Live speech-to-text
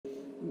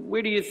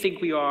where do you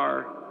think we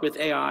are with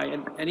AI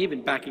and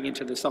even backing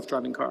into the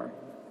self-driving car?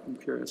 I'm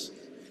curious.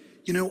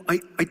 You know,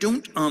 I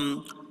don't,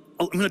 I'm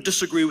going to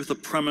disagree with the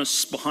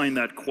premise behind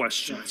that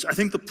question. I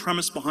think the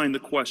premise behind the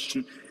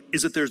question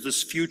is that there's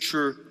this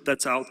future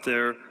that's out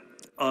there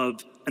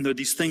and there are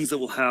these things that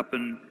will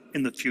happen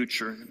in the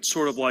future. It's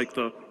sort of like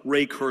the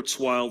ray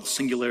Kurzweil, the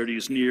singularity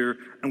is near,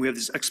 and we have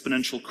these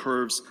exponential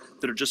curves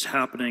that are just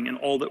happening, and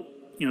all that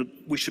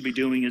we should be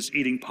doing is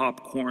eating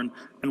popcorn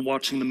and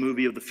watching the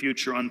movie of the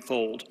future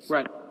unfold.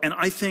 Right. And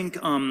I think,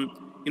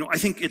 I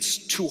think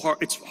it's too hard.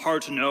 It's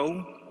hard to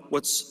know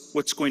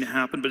what's going to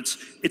happen, but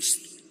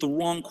it's the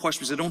wrong question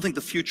because I don't think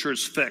the future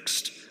is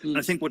fixed. And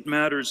I think what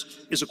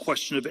matters is a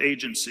question of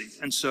agency.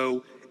 And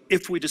so,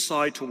 if we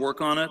decide to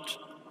work on it,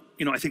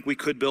 I think we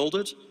could build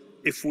it.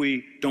 If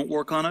we don't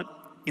work on it,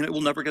 it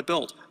will never get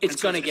built.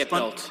 It's going to get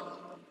built.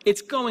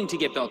 It's going to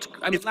get built.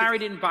 I mean, Larry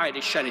didn't buy it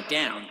to shut it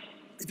down.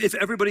 If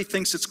everybody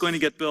thinks it's going to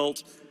get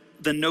built,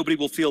 then nobody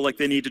will feel like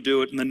they need to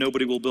do it, and then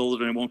nobody will build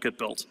it, and it won't get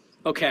built.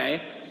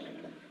 Okay.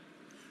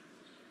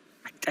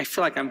 I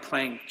feel like I'm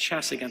playing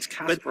chess against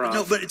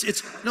Kasparov.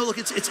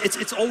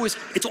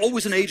 It's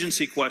always an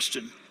agency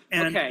question.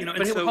 And, okay,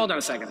 but hold on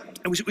a second.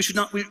 And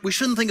we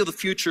shouldn't think of the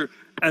future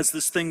as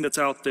this thing that's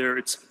out there.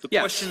 It's the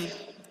question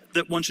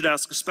that one should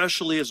ask,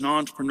 especially as an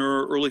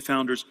entrepreneur, early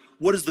founders,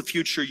 what is the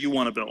future you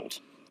want to build?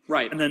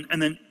 Right. And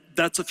then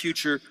that's a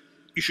future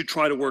you should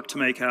try to work to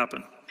make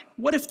happen.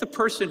 What if the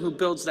person who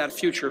builds that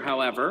future,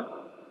 however,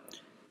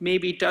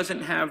 maybe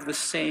doesn't have the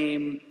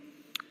same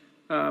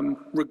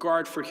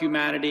regard for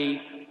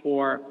humanity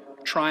or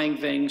trying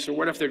things, or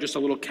what if they're just a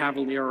little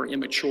cavalier or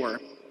immature?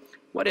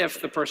 What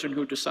if the person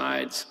who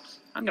decides,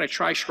 I'm going to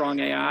try strong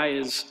AI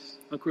is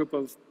a group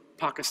of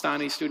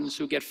Pakistani students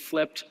who get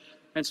flipped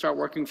and start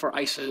working for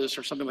ISIS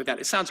or something like that?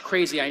 It sounds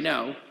crazy, I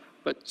know,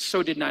 but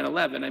so did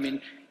 9/11. I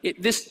mean,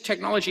 this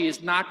technology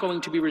is not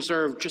going to be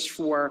reserved just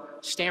for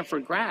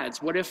Stanford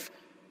grads. What if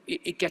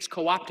it gets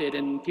co-opted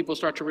and people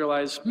start to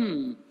realize,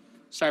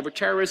 cyber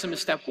terrorism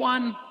is step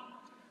one,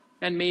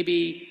 and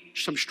maybe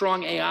some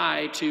strong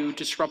AI to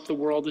disrupt the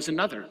world is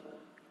another?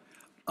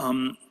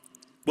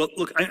 Well,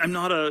 look, I'm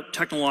not a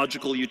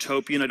technological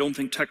utopian. I don't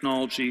think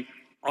technology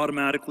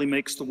automatically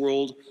makes the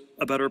world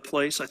a better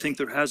place. I think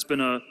there has been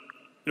a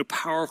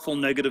powerful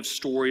negative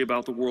story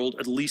about the world,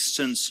 at least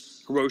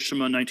since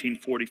Hiroshima in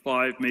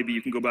 1945. Maybe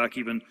you can go back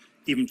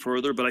even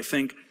further. But I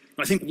think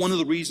one of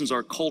the reasons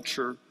our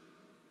culture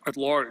at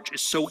large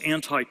is so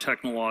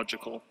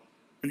anti-technological,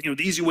 and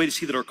the easy way to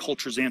see that our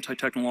culture is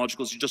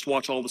anti-technological is you just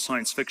watch all the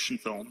science fiction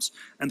films,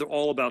 and they're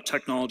all about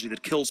technology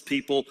that kills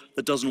people,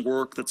 that doesn't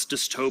work, that's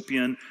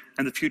dystopian,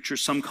 and the future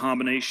is some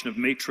combination of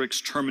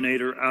Matrix,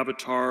 Terminator,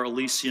 Avatar,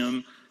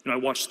 Elysium. I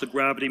watched the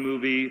Gravity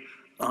movie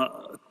a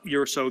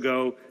year or so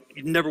ago.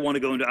 You never want to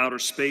go into outer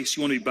space.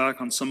 You want to be back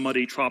on some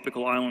muddy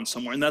tropical island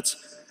somewhere. And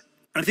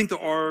I think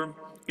there are,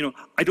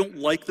 I don't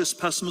like this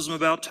pessimism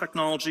about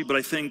technology, but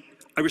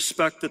I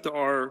respect that there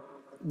are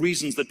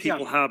reasons that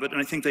people have it, and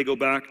I think they go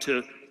back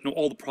to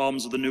all the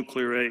problems of the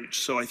nuclear age.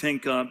 So I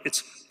think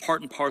it's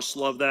part and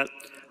parcel of that.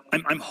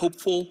 I'm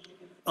hopeful.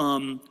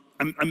 I'm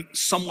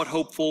somewhat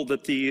hopeful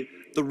that the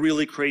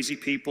really crazy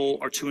people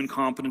are too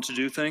incompetent to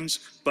do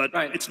things, but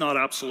it's not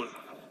absolute.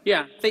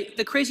 Yeah,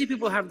 the crazy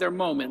people have their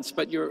moments,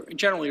 but you're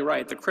generally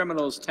right. The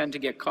criminals tend to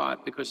get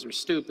caught because they're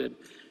stupid.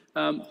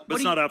 But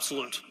it's not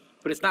absolute.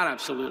 But it's not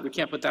absolute. We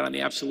can't put that on the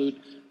absolute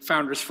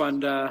Founders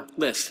Fund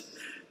list.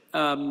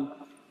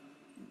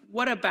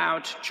 What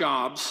about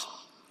jobs,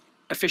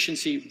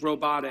 efficiency,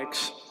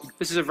 robotics?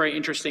 This is a very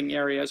interesting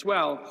area as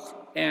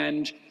well.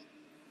 And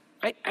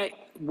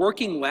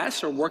working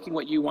less or working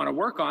what you want to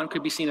work on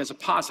could be seen as a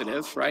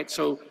positive, right?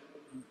 So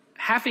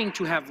having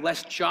to have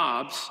less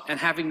jobs and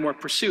having more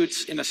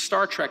pursuits in a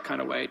Star Trek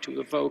kind of way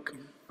to evoke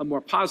a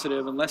more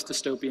positive and less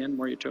dystopian,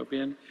 more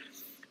utopian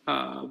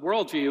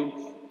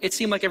worldview, it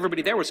seemed like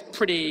everybody there was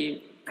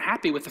pretty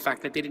happy with the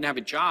fact that they didn't have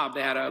a job,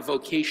 they had a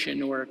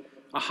vocation or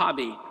a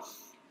hobby.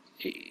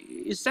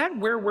 Is that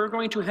where we're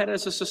going to head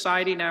as a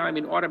society now? I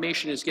mean,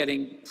 automation is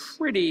getting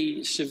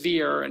pretty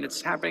severe and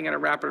it's happening at a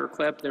rapider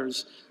clip.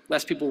 There's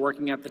less people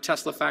working at the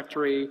Tesla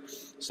factory,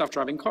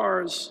 self-driving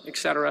cars, et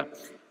cetera.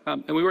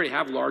 And we already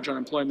have large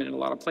unemployment in a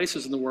lot of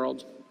places in the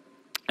world.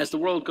 As the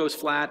world goes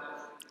flat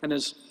and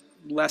there's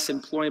less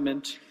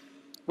employment,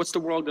 what's the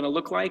world going to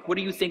look like? What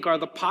do you think are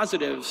the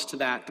positives to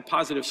that, the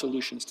positive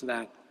solutions to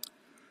that?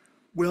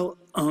 Well,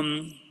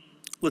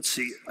 let's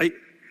see.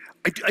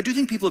 I do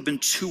think people have been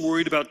too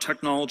worried about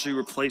technology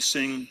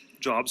replacing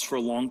jobs for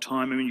a long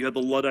time. I mean, you had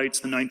the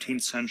Luddites in the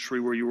 19th century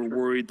where you were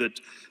worried that,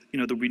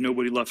 there'd be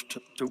nobody left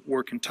to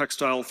work in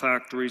textile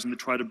factories and to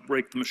try to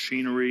break the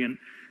machinery. And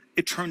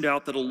it turned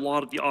out that a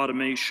lot of the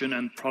automation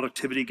and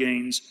productivity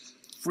gains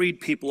freed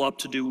people up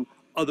to do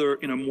other,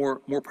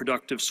 more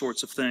productive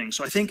sorts of things.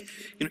 So I think,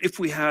 if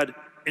we had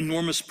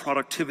enormous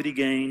productivity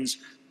gains,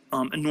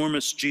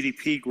 enormous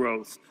GDP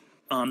growth,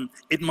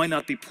 it might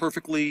not be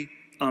perfectly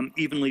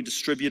evenly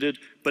distributed,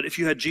 but if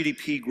you had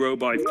GDP grow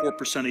by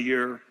 4% a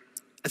year,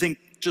 I think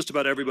just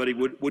about everybody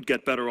would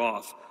get better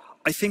off.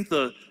 I think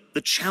the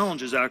The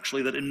challenge is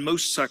actually that in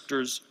most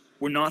sectors,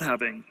 we're not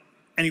having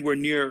anywhere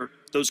near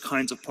those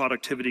kinds of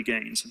productivity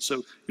gains. And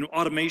so,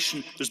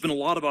 automation, there's been a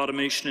lot of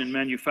automation in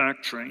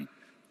manufacturing,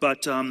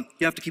 but you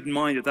have to keep in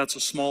mind that that's a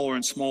smaller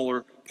and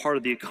smaller part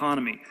of the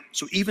economy.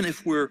 So even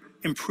if we're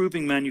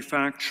improving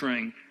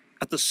manufacturing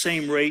at the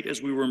same rate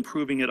as we were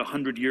improving it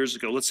 100 years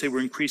ago, let's say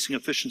we're increasing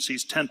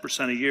efficiencies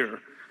 10% a year,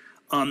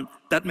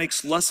 that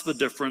makes less of a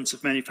difference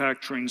if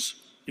manufacturing's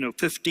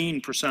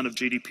 15% of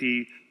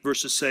GDP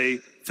versus, say,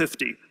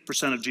 50%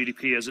 of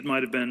GDP, as it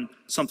might have been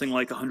something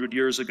like 100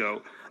 years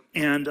ago.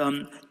 And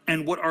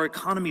what our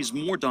economy is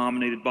more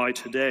dominated by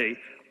today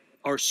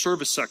are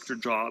service sector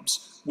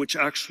jobs, which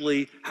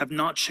actually have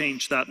not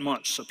changed that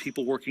much. So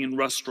people working in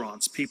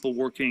restaurants, people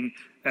working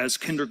as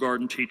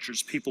kindergarten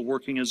teachers, people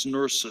working as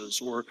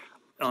nurses or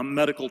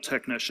medical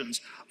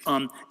technicians.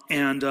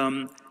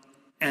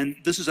 And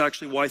this is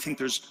actually why I think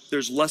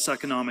there's less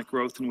economic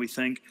growth than we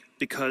think,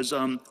 because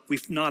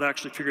we've not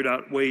actually figured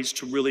out ways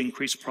to really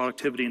increase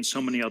productivity in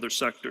so many other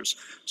sectors.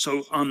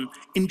 So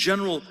in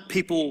general,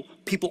 people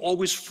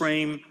always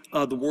frame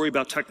the worry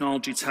about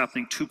technology. It's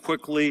happening too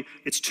quickly,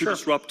 it's too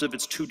disruptive,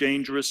 it's too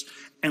dangerous.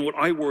 And what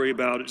I worry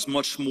about is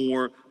much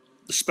more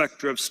the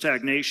specter of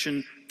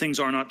stagnation. Things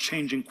are not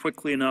changing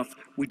quickly enough.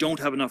 We don't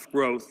have enough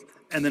growth.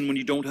 And then when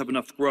you don't have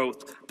enough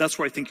growth, that's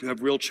where I think you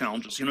have real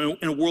challenges. In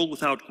a world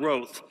without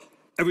growth,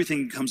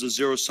 everything becomes a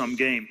zero-sum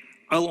game.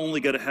 I'll only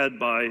get ahead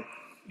by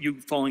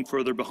you falling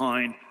further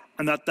behind,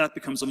 and that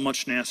becomes a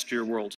much nastier world.